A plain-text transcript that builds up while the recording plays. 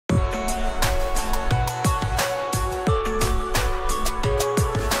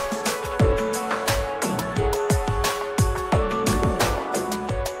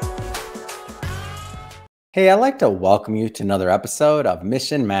Hey, I'd like to welcome you to another episode of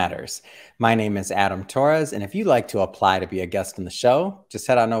Mission Matters. My name is Adam Torres, and if you'd like to apply to be a guest on the show, just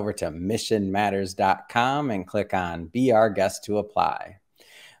head on over to missionmatters.com and click on Be Our Guest to apply.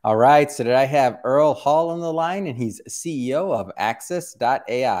 All right, so today I have Earle Hall on the line, and he's CEO of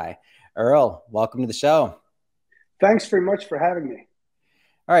AXES.ai. Earle, welcome to the show. Thanks very much for having me.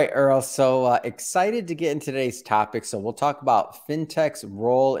 All right, Earle. So excited to get into today's topic. So we'll talk about FinTech's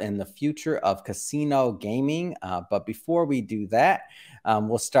role in the future of casino gaming. But before we do that,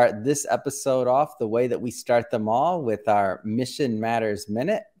 we'll start this episode off the way that we start them all with our Mission Matters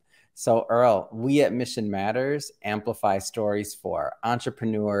Minute. So Earle, we at Mission Matters amplify stories for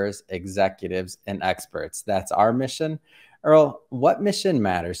entrepreneurs, executives, and experts. That's our mission. Earle, what mission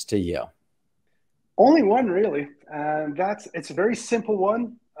matters to you? Only one, really. It's a very simple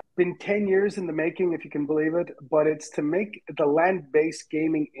one. Been 10 years in the making, if you can believe it, but it's to make the land-based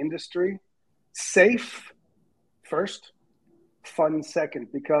gaming industry safe first, fun second,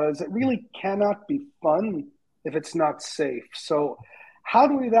 because it really cannot be fun if it's not safe. So how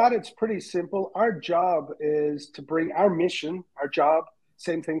do we do that? It's pretty simple. Our job is to bring our mission, our job,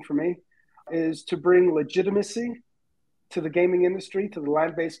 same thing for me, is to bring legitimacy to the gaming industry, to the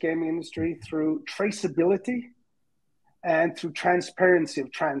land-based gaming industry through traceability and through transparency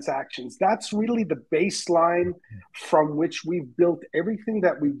of transactions. That's really the baseline from which we've built everything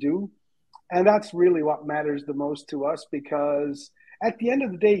that we do. And that's really what matters the most to us, because at the end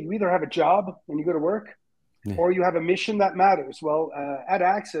of the day, you either have a job and you go to work, or you have a mission that matters. Well, at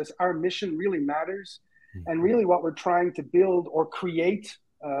Access, our mission really matters. And really what we're trying to build or create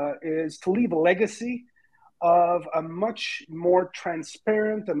is to leave a legacy of a much more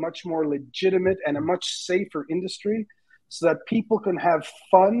transparent, a much more legitimate, and a much safer industry, so that people can have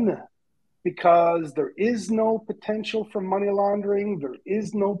fun, because there is no potential for money laundering. There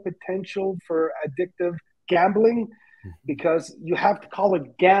is no potential for addictive gambling, because you have to call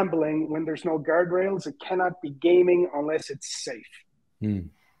it gambling when there's no guardrails. It cannot be gaming unless it's safe. So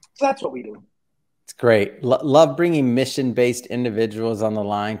that's what we do. It's great. Love bringing mission-based individuals on the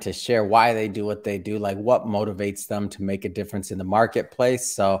line to share why they do what they do, like what motivates them to make a difference in the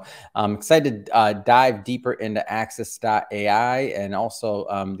marketplace. So I'm excited to dive deeper into AXES.ai and also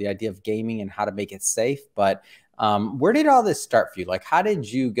the idea of gaming and how to make it safe. But where did all this start for you? Like, how did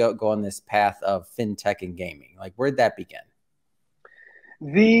you go on this path of FinTech and gaming? Like, where did that begin?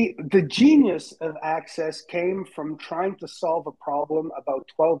 The genius of Access came from trying to solve a problem about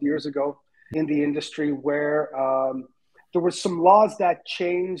 12 years ago in the industry, where there were some laws that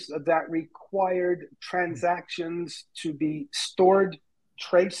changed that required transactions to be stored,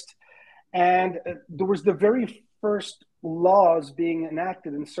 traced, and there was the very first laws being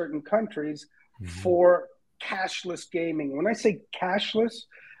enacted in certain countries for cashless gaming. When I say cashless,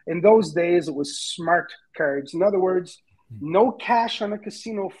 in those days it was smart cards. In other words, no cash on a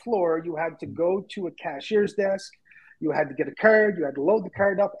casino floor. You had to go to a cashier's desk. You had to get a card, you had to load the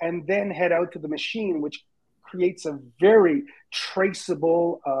card up, and then head out to the machine, which creates a very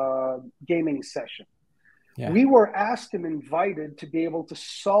traceable gaming session. Yeah. We were asked and invited to be able to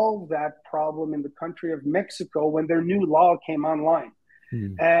solve that problem in the country of Mexico when their new law came online.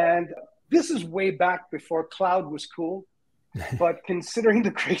 And this is way back before cloud was cool. But considering the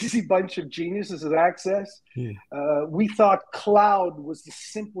crazy bunch of geniuses at Access, we thought cloud was the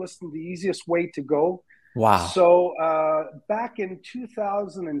simplest and the easiest way to go. Wow. So back in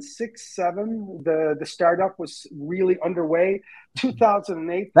 2006-07, the startup was really underway.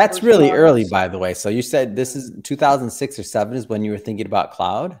 2008. That's really early, by the way. So you said this is 2006 or 7 is when you were thinking about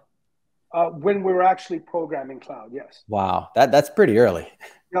cloud? When we were actually programming cloud, yes. Wow, that's pretty early.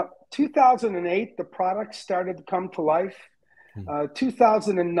 Now, 2008, the product started to come to life.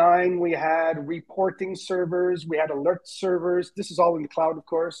 2009, we had reporting servers, we had alert servers. This is all in the cloud, of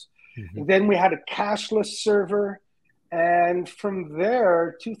course. Then we had a cashless server. And from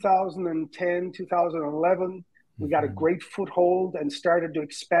there, 2010, 2011, we got a great foothold and started to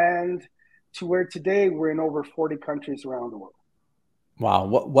expand to where today we're in over 40 countries around the world. Wow,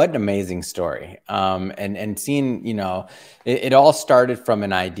 what an amazing story. And seeing, it all started from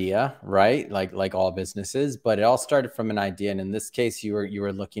an idea, right? Like all businesses, but it all started from an idea. And in this case, you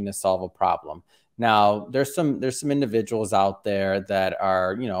were looking to solve a problem. Now, there's some individuals out there that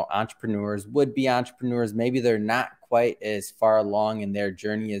are, entrepreneurs, would-be entrepreneurs. Maybe they're not quite as far along in their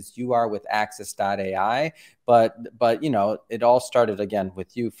journey as you are with AXES.ai, but it all started again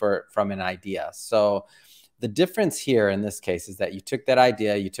with you from an idea. So The difference here in this case is that you took that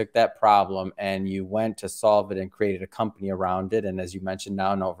idea, you took that problem, and you went to solve it and created a company around it. And as you mentioned,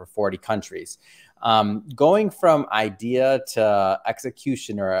 now in over 40 countries. Going from idea to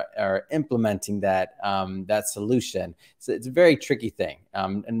execution or implementing that that solution, it's a very tricky thing.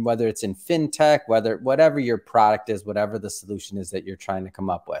 And whether it's in fintech, whatever your product is, whatever the solution is that you're trying to come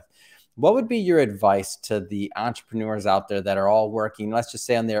up with, what would be your advice to the entrepreneurs out there that are all working, let's just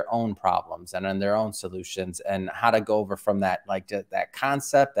say, on their own problems and on their own solutions, and how to go over from that, like that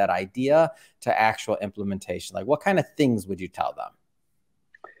concept, that idea, to actual implementation? Like, what kind of things would you tell them?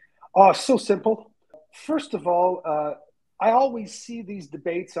 Oh, so simple. First of all, I always see these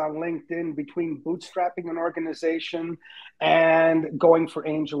debates on LinkedIn between bootstrapping an organization and going for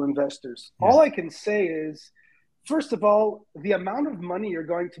angel investors. Yeah. All I can say is, first of all, the amount of money you're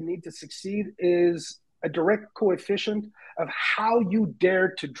going to need to succeed is a direct coefficient of how you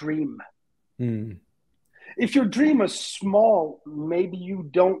dare to dream. If your dream is small, maybe you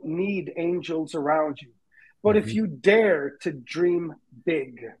don't need angels around you. But if you dare to dream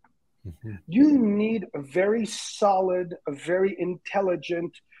big, you need a very solid, a very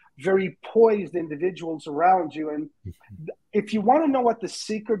intelligent, very poised individuals around you. And if you want to know what the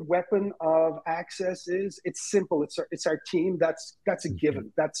secret weapon of Access is, it's simple. It's our team. That's a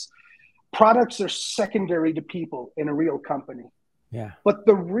given. Products are secondary to people in a real company. Yeah. But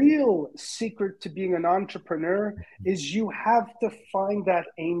the real secret to being an entrepreneur is you have to find that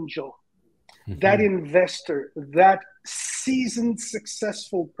angel, that investor, that seasoned,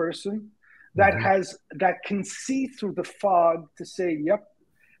 successful person that can see through the fog to say, yep,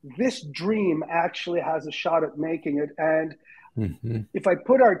 this dream actually has a shot at making it. And if I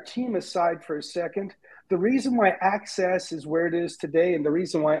put our team aside for a second, the reason why Access is where it is today, and the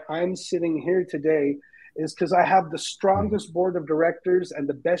reason why I'm sitting here today, is because I have the strongest board of directors and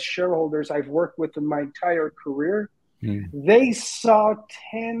the best shareholders I've worked with in my entire career. They saw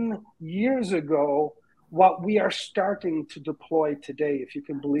 10 years ago what we are starting to deploy today, if you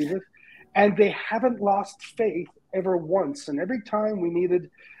can believe it. And they haven't lost faith ever once. And every time we needed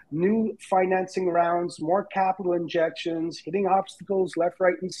new financing rounds, more capital injections, hitting obstacles left,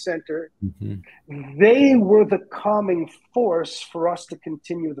 right, and center, they were the calming force for us to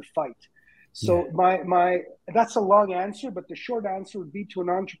continue the fight. So that's a long answer, but the short answer would be, to an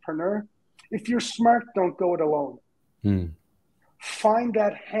entrepreneur, if you're smart, don't go it alone. Find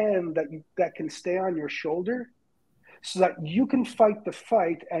that hand that can stay on your shoulder so that you can fight the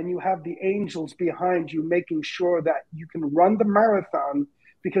fight, and you have the angels behind you making sure that you can run the marathon,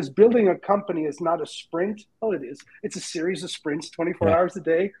 because building a company is not a sprint. Well, it is. It's a series of sprints, 24 hours a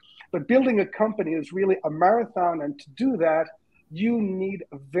day. But building a company is really a marathon. And to do that, you need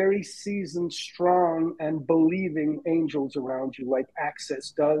a very seasoned, strong, and believing angels around you, like Access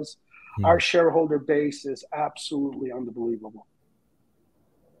does. Our shareholder base is absolutely unbelievable.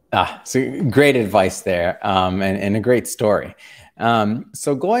 So great advice there, and a great story.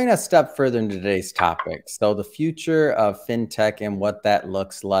 So going a step further into today's topic, so the future of fintech and what that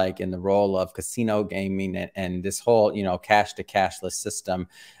looks like, and the role of casino gaming and this whole, cash to cashless system.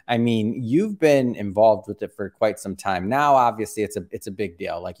 I mean, you've been involved with it for quite some time now. Obviously, it's a big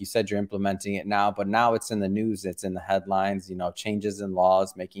deal. Like you said, you're implementing it now, but now it's in the news, it's in the headlines. Changes in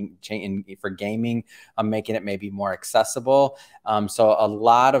laws making change for gaming, making it maybe more accessible. So a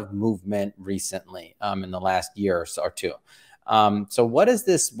lot of movement recently in the last year or two. So what is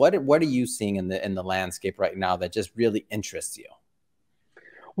this? What are you seeing in the landscape right now that just really interests you?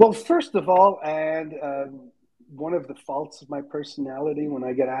 Well, first of all, and one of the faults of my personality, when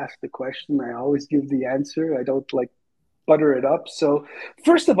I get asked the question, I always give the answer. I don't butter it up. So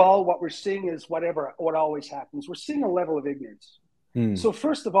first of all, what we're seeing is what always happens. We're seeing a level of ignorance. So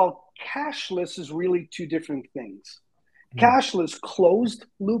first of all, cashless is really two different things. Cashless, closed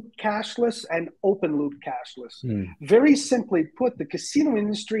loop cashless, and open loop cashless. Very simply put, the casino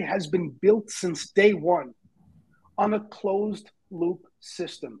industry has been built since day one on a closed loop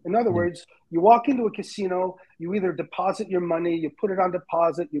system. In other words, you walk into a casino, you either deposit your money, you put it on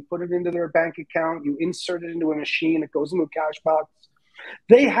deposit, you put it into their bank account, you insert it into a machine, it goes into a cash box.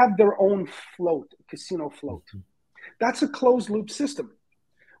 They have their own float, casino float. That's a closed loop system.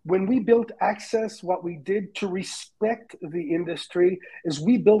 When we built Access, what we did to respect the industry is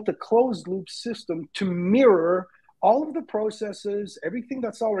we built a closed loop system to mirror all of the processes, everything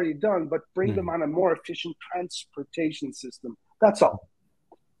that's already done, but bring them on a more efficient transportation system. That's all.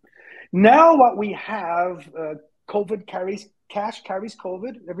 Now what we have, cash carries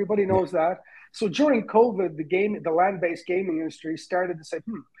COVID. Everybody knows that. So during COVID, the land-based gaming industry started to say,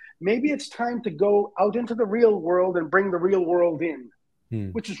 maybe it's time to go out into the real world and bring the real world in,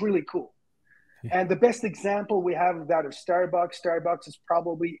 which is really cool. And the best example we have of that is Starbucks. Starbucks is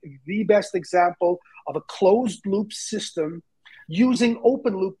probably the best example of a closed loop system using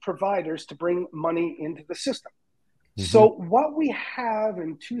open loop providers to bring money into the system. So what we have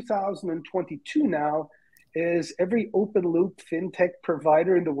in 2022 now is every open loop fintech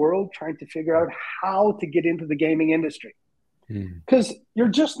provider in the world trying to figure out how to get into the gaming industry. Because you're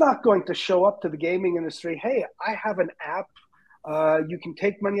just not going to show up to the gaming industry, hey, I have an app. You can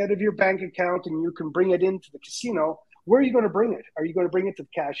take money out of your bank account and you can bring it into the casino. Where are you going to bring it? Are you going to bring it to the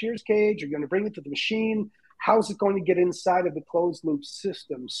cashier's cage? Are you going to bring it to the machine? How's it going to get inside of the closed loop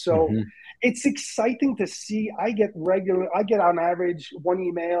system? So it's exciting to see. I get on average one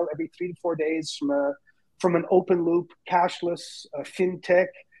email every 3 to 4 days from an open loop cashless fintech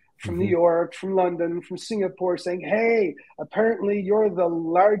from New York, from London, from Singapore, saying, hey, apparently you're the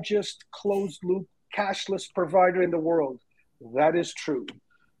largest closed loop cashless provider in the world. That is true.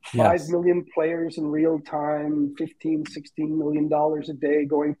 5 million players in real time, $15-16 million a day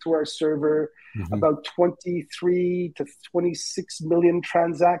going through our server, about 23 to 26 million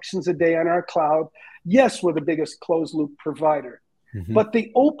transactions a day on our cloud. Yes, we're the biggest closed loop provider. But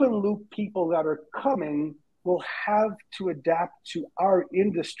the open loop people that are coming will have to adapt to our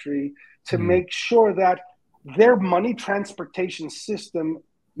industry to make sure that their money transportation system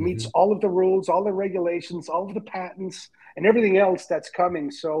meets all of the rules, all the regulations, all of the patents, and everything else that's coming.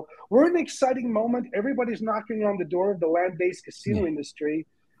 So we're in an exciting moment. Everybody's knocking on the door of the land-based casino industry.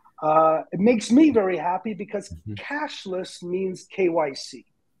 It makes me very happy because cashless means KYC.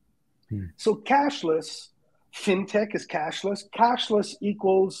 So cashless, fintech is cashless. Cashless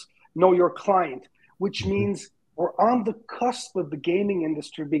equals know your client, which means we're on the cusp of the gaming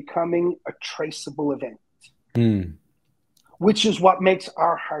industry becoming a traceable event, which is what makes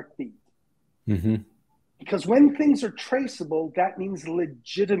our heart beat. Because when things are traceable, that means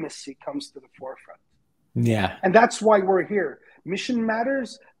legitimacy comes to the forefront. Yeah. And that's why we're here. Mission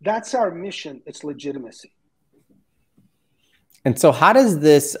matters. That's our mission. It's legitimacy. And so how does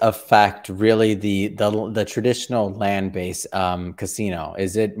this affect really the traditional land-based casino?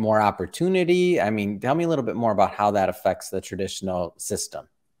 Is it more opportunity? I mean, tell me a little bit more about how that affects the traditional system.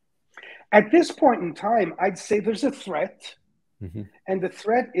 At this point in time, I'd say there's a threat. And the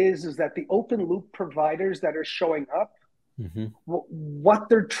threat is that the open loop providers that are showing up, what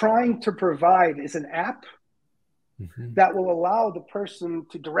they're trying to provide is an app that will allow the person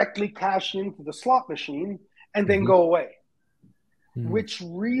to directly cash into the slot machine and then go away. Which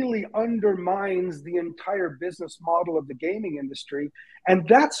really undermines the entire business model of the gaming industry. And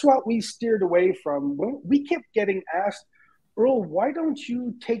that's what we steered away from. We kept getting asked, Earle, why don't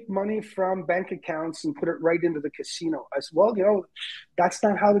you take money from bank accounts and put it right into the casino? I said, well, that's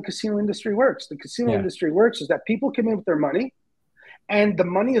not how the casino industry works. The casino industry works is that people come in with their money and the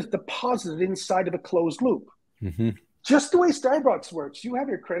money is deposited inside of a closed loop. Just the way Starbucks works. You have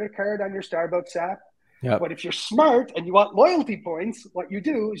your credit card on your Starbucks app. But if you're smart and you want loyalty points, what you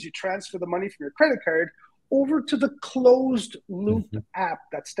do is you transfer the money from your credit card over to the closed loop app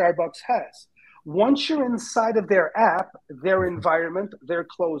that Starbucks has. Once you're inside of their app, their environment, their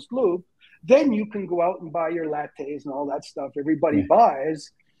closed loop, then you can go out and buy your lattes and all that stuff everybody buys.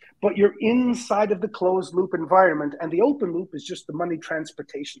 But you're inside of the closed loop environment, and the open loop is just the money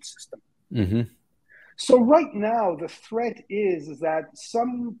transportation system. So right now, the threat is that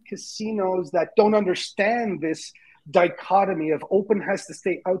some casinos that don't understand this dichotomy of open has to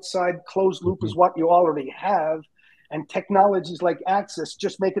stay outside, closed loop is what you already have, and technologies like Access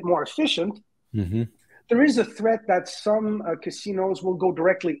just make it more efficient. There is a threat that some casinos will go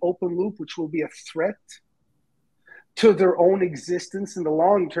directly open loop, which will be a threat to their own existence in the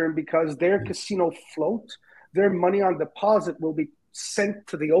long term because their casino float, their money on deposit will be sent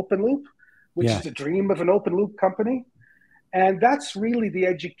to the open loop, which is the dream of an open loop company. And that's really the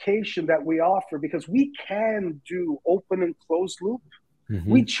education that we offer because we can do open and closed loop.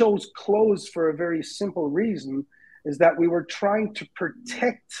 We chose closed for a very simple reason, is that we were trying to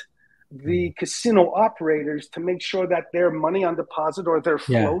protect the casino operators to make sure that their money on deposit or their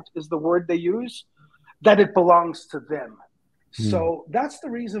float is the word they use, that it belongs to them. So that's the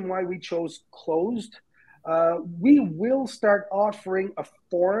reason why we chose closed. We will start offering a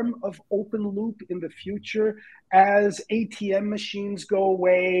form of open loop in the future as ATM machines go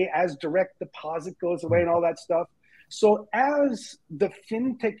away, as direct deposit goes away and all that stuff. So as the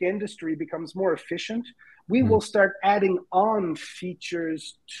fintech industry becomes more efficient, we will start adding on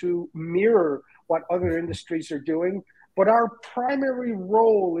features to mirror what other industries are doing. But our primary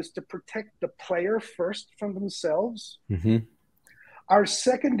role is to protect the player first from themselves. Our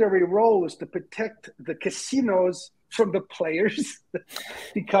secondary role is to protect the casinos from the players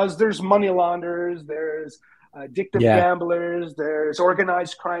because there's money launderers, there's addictive Yeah. gamblers, there's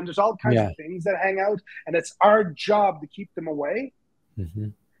organized crime, there's all kinds of Yeah. things that hang out, and it's our job to keep them away. Mm-hmm.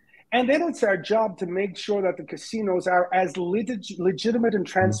 And then it's our job to make sure that the casinos are as legitimate and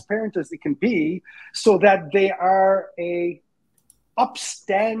transparent as they can be, so that they are a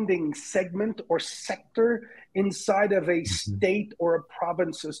upstanding segment or sector inside of a state or a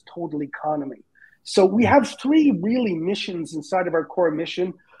province's total economy. So we have three really missions inside of our core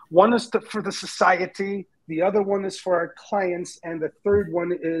mission. One is for the society, the other one is for our clients, and the third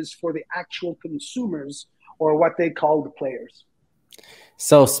one is for the actual consumers, or what they call the players.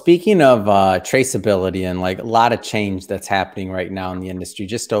 So speaking of traceability and like a lot of change that's happening right now in the industry,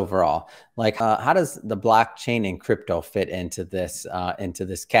 just overall, like how does the blockchain and crypto fit into this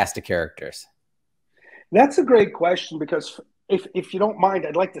cast of characters? That's a great question, because if you don't mind,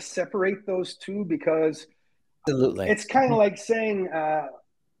 I'd like to separate those two, because Absolutely. it's kind of like saying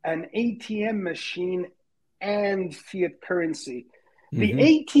an ATM machine and fiat currency. The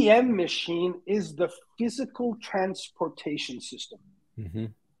ATM machine is the physical transportation system.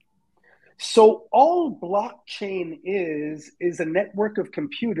 So all blockchain is a network of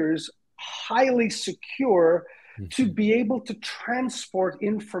computers, highly secure, to be able to transport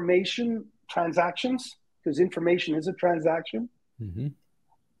information, transactions, because information is a transaction,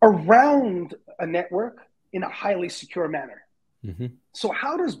 around a network in a highly secure manner. So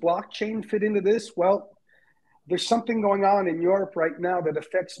how does blockchain fit into this? Well, there's something going on in Europe right now that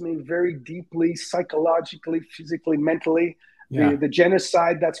affects me very deeply, psychologically, physically, mentally. Yeah. The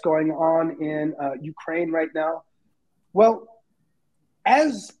genocide that's going on in Ukraine right now. Well,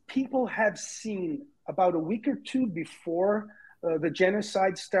 as people have seen about a week or two before the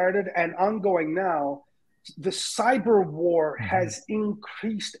genocide started and ongoing now, the cyber war has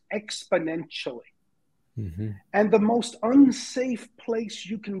increased exponentially. And the most unsafe place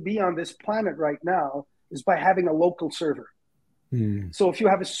you can be on this planet right now is by having a local server. So if you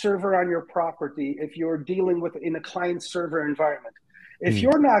have a server on your property, if you're dealing with in a client server environment, if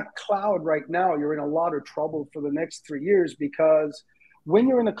you're not cloud right now, you're in a lot of trouble for the next 3 years, because when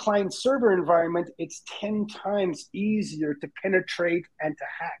you're in a client server environment, it's 10 times easier to penetrate and to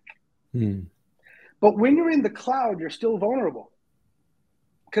hack. But when you're in the cloud, you're still vulnerable,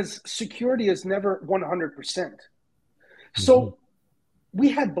 because security is never 100%. So we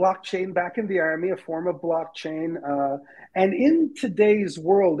had blockchain back in the Army, a form of blockchain. And in today's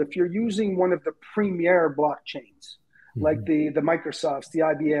world, if you're using one of the premier blockchains, like the Microsofts, the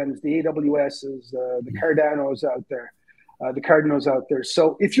IBMs, the AWSs, the Cardanos out there.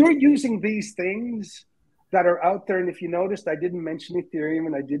 So if you're using these things that are out there, and if you noticed, I didn't mention Ethereum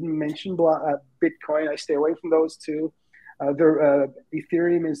and I didn't mention Bitcoin. I stay away from those two.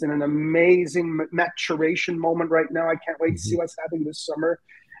 Ethereum is in an amazing maturation moment right now. I can't wait to see what's happening this summer.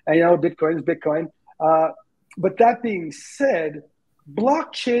 And Bitcoin is Bitcoin. But that being said,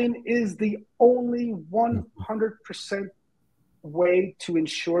 blockchain is the only 100% way to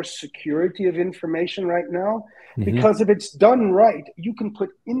ensure security of information right now. Because if it's done right, you can put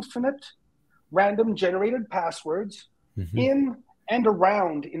infinite random generated passwords in and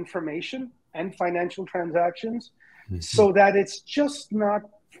around information and financial transactions, so that it's just not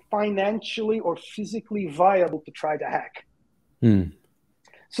financially or physically viable to try to hack.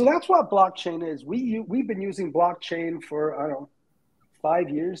 So that's what blockchain is. We've been using blockchain for, I don't know, 5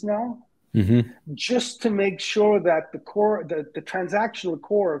 years now, just to make sure that the core, the transactional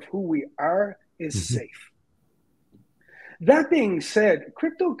core of who we are is safe. That being said,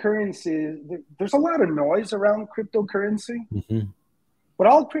 cryptocurrency, there's a lot of noise around cryptocurrency, but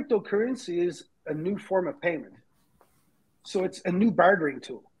all cryptocurrency is a new form of payment. So it's a new bartering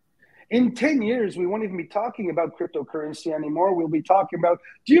tool. In 10 years, we won't even be talking about cryptocurrency anymore. We'll be talking about,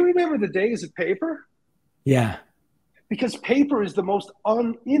 do you remember the days of paper? Yeah. Because paper is the most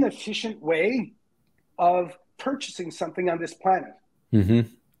inefficient way of purchasing something on this planet.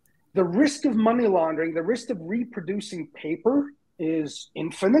 The risk of money laundering, the risk of reproducing paper is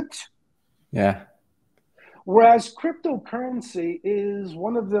infinite. Yeah. Whereas cryptocurrency is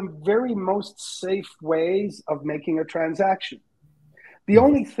one of the very most safe ways of making a transaction. The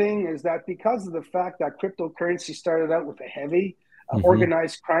only thing is that because of the fact that cryptocurrency started out with a heavy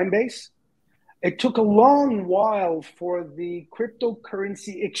organized crime base, it took a long while for the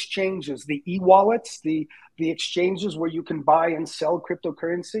cryptocurrency exchanges, the e-wallets, the exchanges where you can buy and sell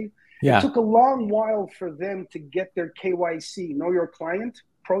cryptocurrency. Yeah. It took a long while for them to get their KYC, know your client,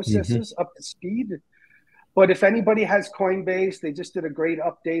 processes up to speed. But if anybody has Coinbase, they just did a great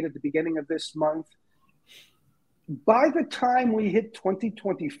update at the beginning of this month. By the time we hit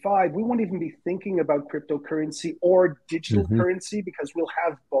 2025, we won't even be thinking about cryptocurrency or digital Mm-hmm. currency because we'll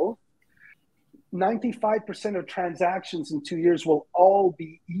have both. 95% of transactions in 2 years will all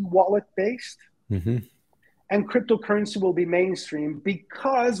be e-wallet based. Mm-hmm. And cryptocurrency will be mainstream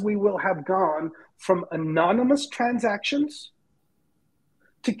because we will have gone from anonymous transactions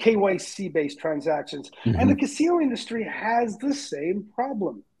to KYC based transactions. And Mm-hmm. the casino industry has the same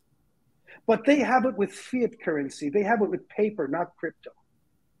problem. But they have it with fiat currency. They have it with paper, not crypto.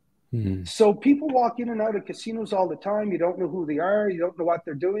 Mm-hmm. So people walk in and out of casinos all the time. You don't know who they are. You don't know what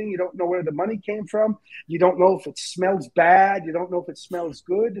they're doing. You don't know where the money came from. You don't know if it smells bad. You don't know if it smells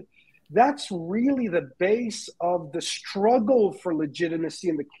good. That's really the base of the struggle for legitimacy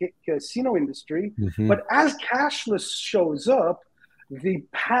in the casino industry. Mm-hmm. But as cashless shows up, the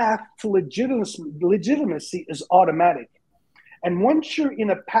path to legitimacy is automatic. And once you're in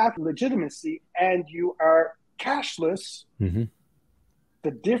a path of legitimacy and you are cashless, Mm-hmm.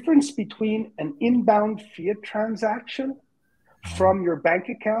 the difference between an inbound fiat transaction from your bank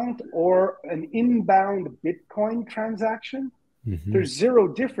account or an inbound Bitcoin transaction, Mm-hmm. there's zero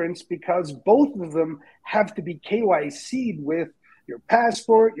difference because both of them have to be KYC'd with your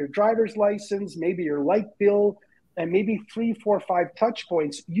passport, your driver's license, maybe your light bill, and maybe 3, 4, 5 touch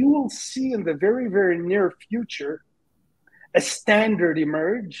points. You will see in the very, very near future a standard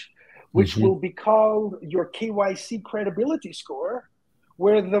emerge, which Mm-hmm. will be called your KYC credibility score,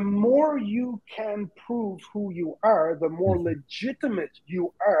 where the more you can prove who you are, the more Mm-hmm. legitimate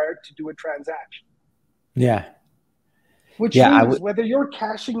you are to do a transaction. Yeah. Which Yeah. I means would. whether you're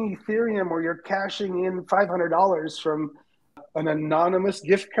cashing Ethereum or you're cashing in $500 from an anonymous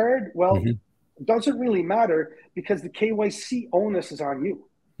gift card, well, Mm-hmm. it doesn't really matter because the KYC onus is on you.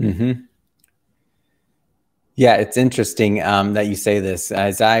 Mm-hmm. Yeah, it's interesting that you say this.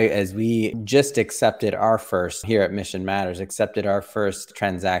 As we just accepted our first here at Mission Matters, accepted our first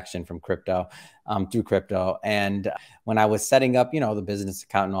transaction from crypto through crypto, and when I was setting up, the business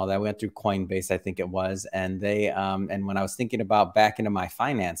account and all that, I went through Coinbase, I think it was, and and when I was thinking about back into my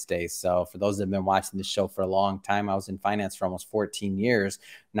finance days. So for those that have been watching this show for a long time, I was in finance for almost 14 years.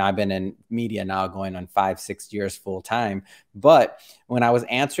 Now I've been in media now going on 5, 6 years full time, but when I was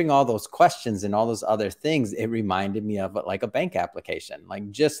answering all those questions and all those other things, it reminded me of like a bank application, like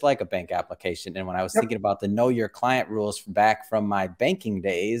just like a bank application. And when I was Yep. thinking about the know your client rules back from my banking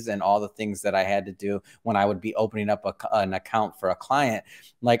days and all the things that I had to do when I would be opening up an account for a client,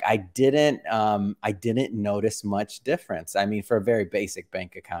 like I didn't notice much difference. I mean, for a very basic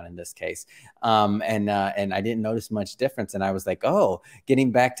bank account in this case, and I didn't notice much difference. And I was like, oh,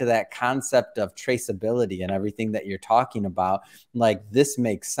 getting back to that concept of traceability and everything that you're talking about, like this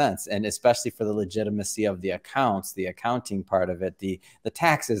makes sense. And especially for the legitimacy of the accounts, the accounting part of it, the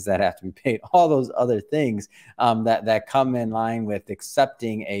taxes that have to be paid, all those other things that come in line with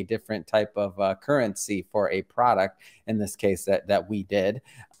accepting a different type of currency for a product, in this case that we did.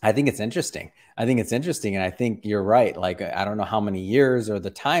 I think it's interesting. And I think you're right. Like, I don't know how many years or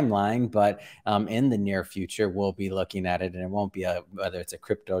the timeline, but in the near future, we'll be looking at it, and it won't be whether it's a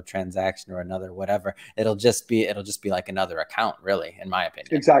crypto transaction or another whatever. It'll just be like another account, really, in my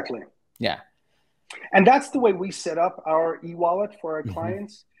opinion. Exactly. Yeah. And that's the way we set up our e-wallet for our Mm-hmm.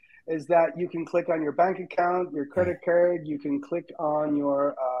 clients, is that you can click on your bank account, your credit card, you can click on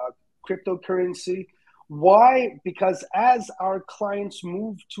your cryptocurrency. Why? Because as our clients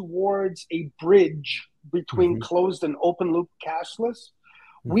move towards a bridge between Mm-hmm. closed and open loop cashless,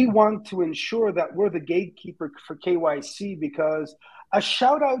 we Mm-hmm. want to ensure that we're the gatekeeper for KYC, because a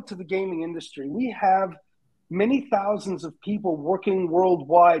shout out to the gaming industry. We have many thousands of people working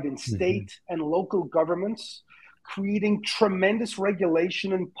worldwide in Mm-hmm. state and local governments, creating tremendous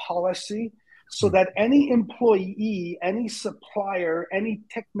regulation and policy so that any employee, any supplier, any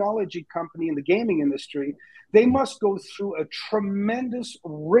technology company in the gaming industry, they must go through a tremendous,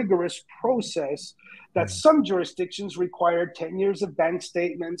 rigorous process that some jurisdictions require 10 years of bank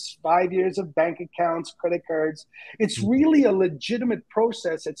statements, 5 years of bank accounts, credit cards. It's really a legitimate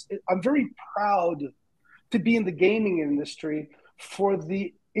process. I'm very proud to be in the gaming industry for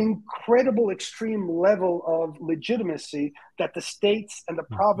the incredible extreme level of legitimacy that the states and the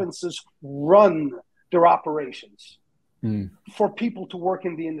provinces run their operations for people to work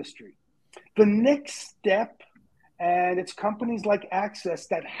in the industry. The next step, and it's companies like Access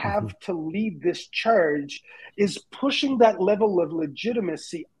that have to lead this charge, is pushing that level of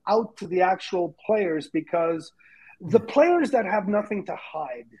legitimacy out to the actual players, because the players that have nothing to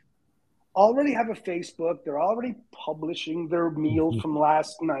hide already have a Facebook. They're already publishing their meal Mhm. from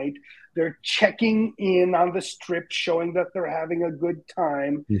last night. They're checking in on the strip, showing that they're having a good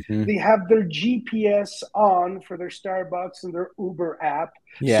time. Mhm. They have their GPS on for their Starbucks and their Uber app.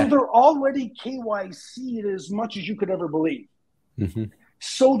 So Yeah. they're already KYC'd as much as you could ever believe. Mhm.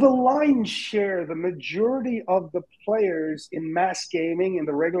 So the lion's share, the majority of the players in mass gaming and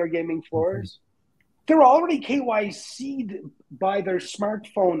the regular gaming Mhm. floors, they're already KYC'd by their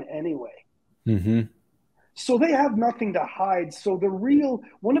smartphone anyway. Mhm. So they have nothing to hide. So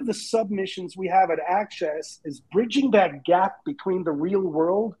one of the submissions we have at Access is bridging that gap between the real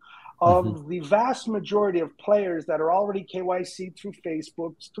world Mhm. of the vast majority of players that are already KYC through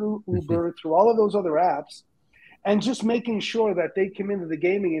Facebook, through Mhm. Uber, through all of those other apps, and just making sure that they come into the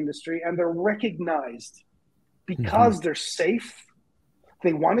gaming industry and they're recognized Mhm. because they're safe.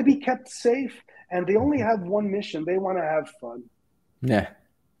 They want to be kept safe, and they only Mhm. have one mission. They want to have fun. Yeah.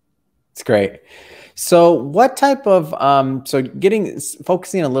 It's great. So what type of so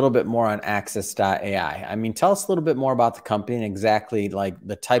focusing a little bit more on AXES.ai. I mean, tell us a little bit more about the company and exactly like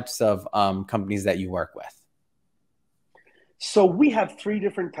the types of companies that you work with. So we have three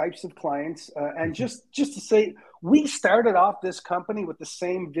different types of clients, and Mhm. just to say, we started off this company with the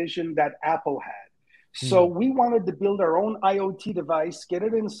same vision that Apple had. So Mm. we wanted to build our own IoT device, get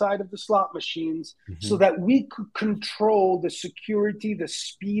it inside of the slot machines, so Mhm. that we could control the security, the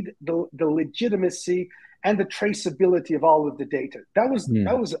speed, the legitimacy, and the traceability of all of the data. That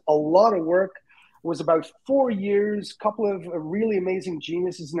Mm. was a lot of work. It was about 4 years, a couple of really amazing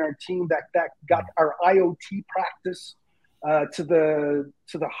geniuses in our team that got our IoT practice to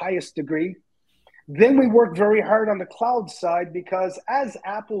the highest degree. Then we worked very hard on the cloud side because as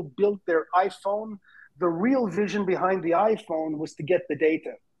Apple built their iPhone, the real vision behind the iPhone was to get the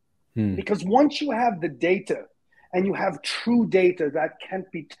data. Mm. Because once you have the data and you have true data that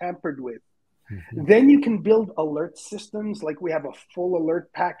can't be tampered with, Mhm. then you can build alert systems. Like we have a full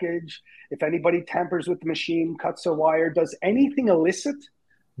alert package. If anybody tampers with the machine, cuts a wire, does anything illicit,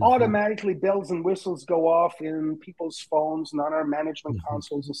 Mhm. automatically bells and whistles go off in people's phones and on our management Mhm.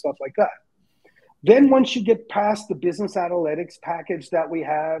 consoles and stuff like that. Then once you get past the business analytics package that we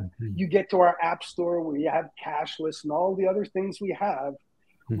have, Mhm. you get to our app store where you have cashless and all the other things we have.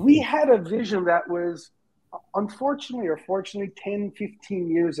 We Mhm. had a vision that was unfortunately or fortunately 10, 15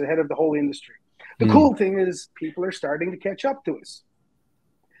 years ahead of the whole industry. The Mm. cool thing is people are starting to catch up to us.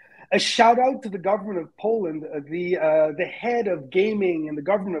 A shout out to the government of Poland, the head of gaming in the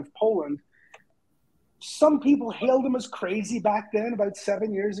government of Poland. Some people hailed him as crazy back then, about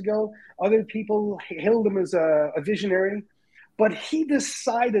 7 years ago. Other people hailed him as a visionary. But he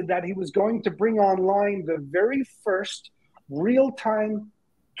decided that he was going to bring online the very first real time,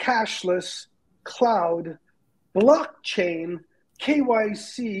 cashless, cloud, blockchain,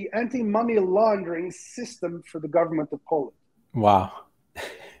 KYC, anti money laundering system for the government of Poland. Wow.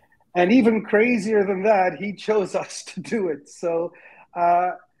 And even crazier than that, he chose us to do it. So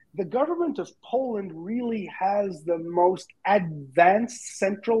uh, the government of Poland really has the most advanced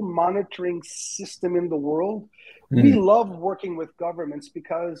central monitoring system in the world. We Mm. love working with governments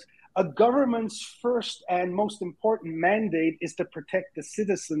because a government's first and most important mandate is to protect the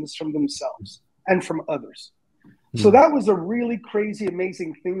citizens from themselves and from others. So Mm. that was a really crazy,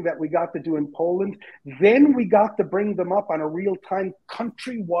 amazing thing that we got to do in Poland. Then we got to bring them up on a real time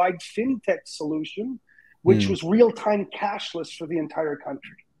countrywide FinTech solution, which Mm. was real time cashless for the entire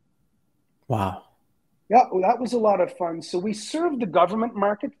country. Wow. Yeah, well, that was a lot of fun. So we served the government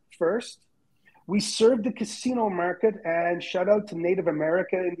market first. We served the casino market, and shout out to Native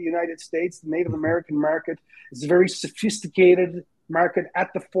America in the United States. The Native Mhm. American market is a very sophisticated market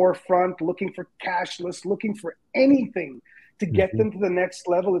at the forefront, looking for cashless, looking for anything to get Mhm. them to the next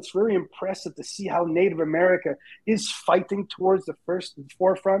level. It's very impressive to see how Native America is fighting towards the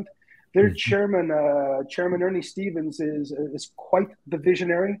forefront. Their Mhm. Chairman Ernie Stevens, is quite the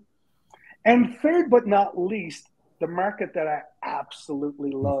visionary. And third but not least, the market that I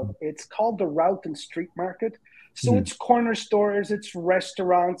absolutely love. Mhm. It's called the route and street market. So Mm. it's corner stores, it's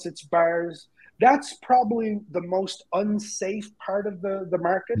restaurants, it's bars. That's probably the most unsafe part of the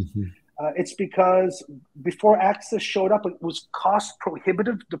market. Mhm. It's because before Access showed up, it was cost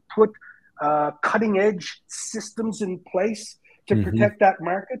prohibitive to put cutting edge systems in place to Mhm. protect that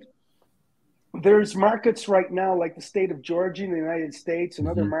market. There's markets right now, like the state of Georgia in the United States and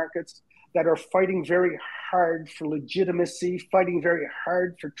other Mhm. markets, that are fighting very hard for legitimacy, fighting very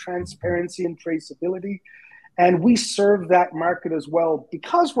hard for Mhm. transparency and traceability. And we serve that market as well.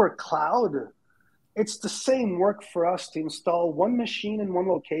 Because we're cloud, it's the same work for us to install one machine in one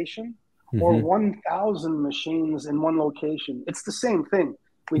location or Mhm. 1,000 machines in one location. It's the same thing.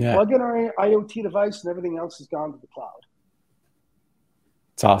 We Yeah. plug in our IoT device and everything else has gone to the cloud.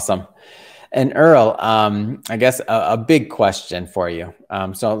 It's awesome. And Earle, I guess a big question for you.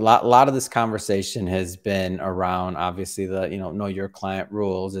 So a lot of this conversation has been around, obviously, the know your client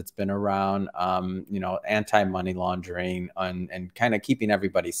rules. It's been around anti-money laundering and kind of keeping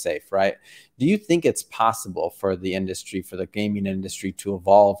everybody safe, right? Do you think it's possible for the industry, for the gaming industry, to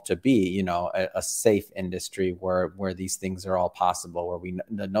evolve to be a safe industry where these things are all possible, where we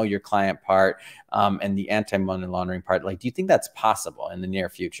know your client part and the anti-money laundering part? Like, do you think that's possible in the near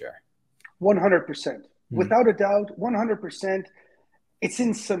future? 100%. Without a doubt, 100%. It's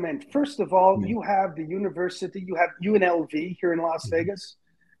in cement. First of all, you have the university, you have UNLV here in Las Vegas.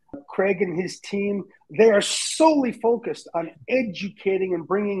 Craig and his team, they are solely focused on educating and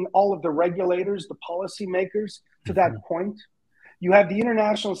bringing all of the regulators, the policymakers to that point. You have the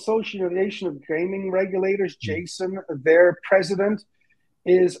International Association of Gaming Regulators, Jason, their president,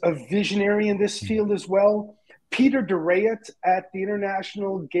 is a visionary in this field as well. Peter Durayet at the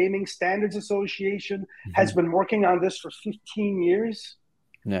International Gaming Standards Association has been working on this for 15 years.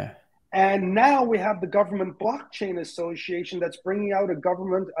 Yeah. And now we have the Government Blockchain Association that's bringing out a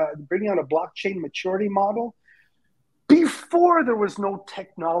blockchain maturity model. Before, there was no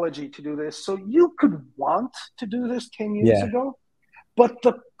technology to do this. So you could want to do this 10 years ago, but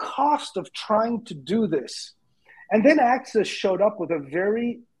the cost of trying to do this. And then AXES showed up with a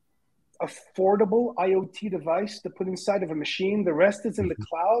very affordable IoT device to put inside of a machine. The rest is in the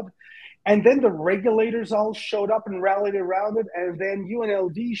cloud. And then the regulators all showed up and rallied around it. And then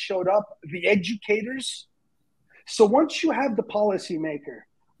UNLV showed up, the educators. So once you have the policymaker,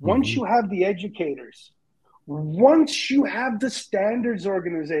 once you have the educators, once you have the standards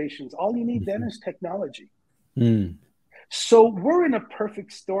organizations, all you need then is technology. So we're in a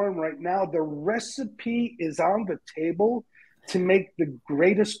perfect storm right now. The recipe is on the table to make the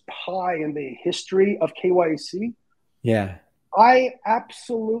greatest pie in the history of KYC. Yeah. I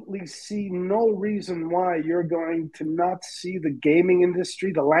absolutely see no reason why you're going to not see the gaming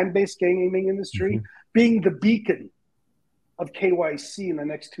industry, the land-based gaming industry, being the beacon of KYC in the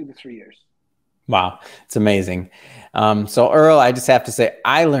next 2 to 3 years. Wow, it's amazing. So Earle, I just have to say,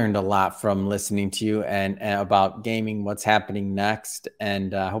 I learned a lot from listening to you and about gaming, what's happening next,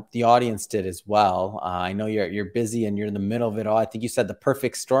 and I hope the audience did as well. I know you're busy and you're in the middle of it all. I think you said the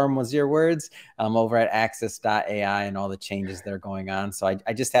perfect storm was your words over at AXES.ai and all the changes that are going on. So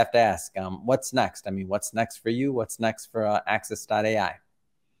I just have to ask, what's next? I mean, what's next for you? What's next for AXES.ai?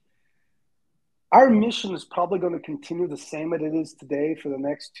 Our mission is probably going to continue the same as it is today for the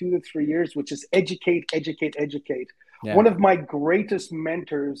next 2 to 3 years, which is educate, educate, educate. Yeah. One of my greatest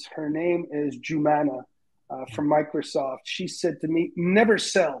mentors, her name is Jumana from Microsoft. She said to me, never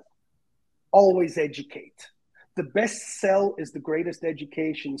sell, always educate. The best sell is the greatest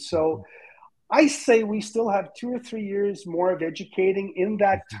education. So I say we still have 2 or 3 years more of educating. In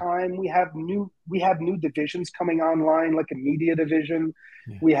that time, we have new divisions coming online, like a media division.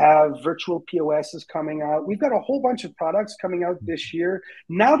 Yeah. We have virtual POSs coming out. We've got a whole bunch of products coming out this year.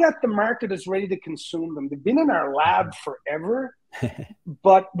 Now that the market is ready to consume them, they've been in our lab forever,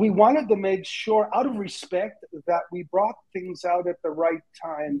 but we wanted to make sure, out of respect, that we brought things out at the right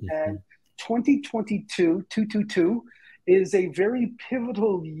time. And 2022 is a very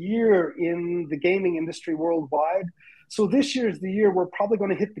pivotal year in the gaming industry worldwide. So this year is the year we're probably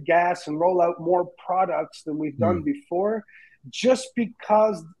going to hit the gas and roll out more products than we've done before, just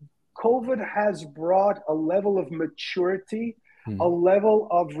because COVID has brought a level of maturity, a level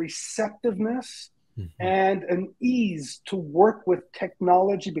of receptiveness, and an ease to work with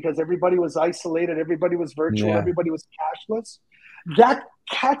technology, because everybody was isolated, everybody was virtual, everybody was cashless. That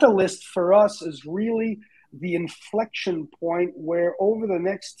catalyst for us is really the inflection point where over the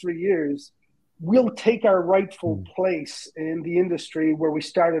next 3 years, we'll take our rightful place in the industry where we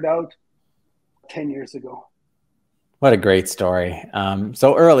started out 10 years ago. What a great story.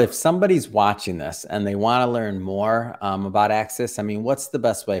 So Earle, if somebody's watching this and they want to learn more about AXES, I mean, what's the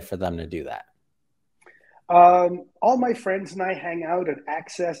best way for them to do that? All my friends and I hang out at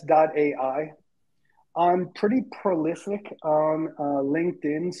AXES.ai. I'm pretty prolific on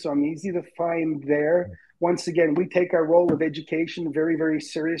LinkedIn, so I'm easy to find there. Once again, we take our role of education very, very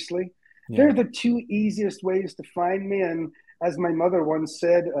seriously. They're the 2 easiest ways to find me. And as my mother once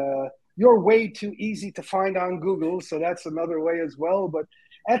said, you're way too easy to find on Google. So that's another way as well. But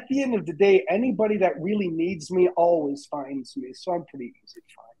at the end of the day, anybody that really needs me always finds me. So I'm pretty easy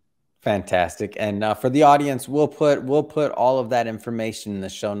to find. Fantastic. And for the audience, we'll put all of that information in the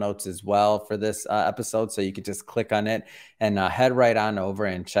show notes as well for this episode. So you could just click on it And head right on over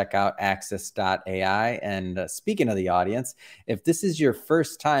and check out AXES.ai. And speaking of the audience, if this is your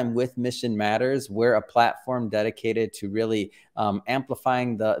first time with Mission Matters, we're a platform dedicated to really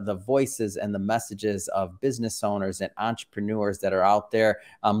amplifying the voices and the messages of business owners and entrepreneurs that are out there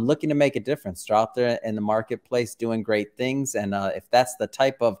looking to make a difference. They're out there in the marketplace doing great things. And if that's the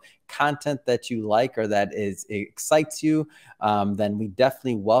type of content that you like or that excites you, then we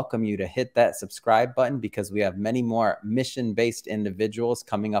definitely welcome you to hit that subscribe button, because we have many more mission-based individuals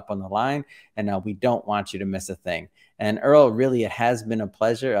coming up on the line, and we don't want you to miss a thing. And Earle, really, it has been a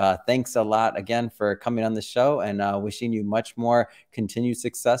pleasure. Thanks a lot again for coming on the show, and wishing you much more continued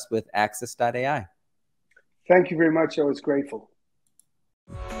success with AXES.ai. Thank you very much. I was grateful.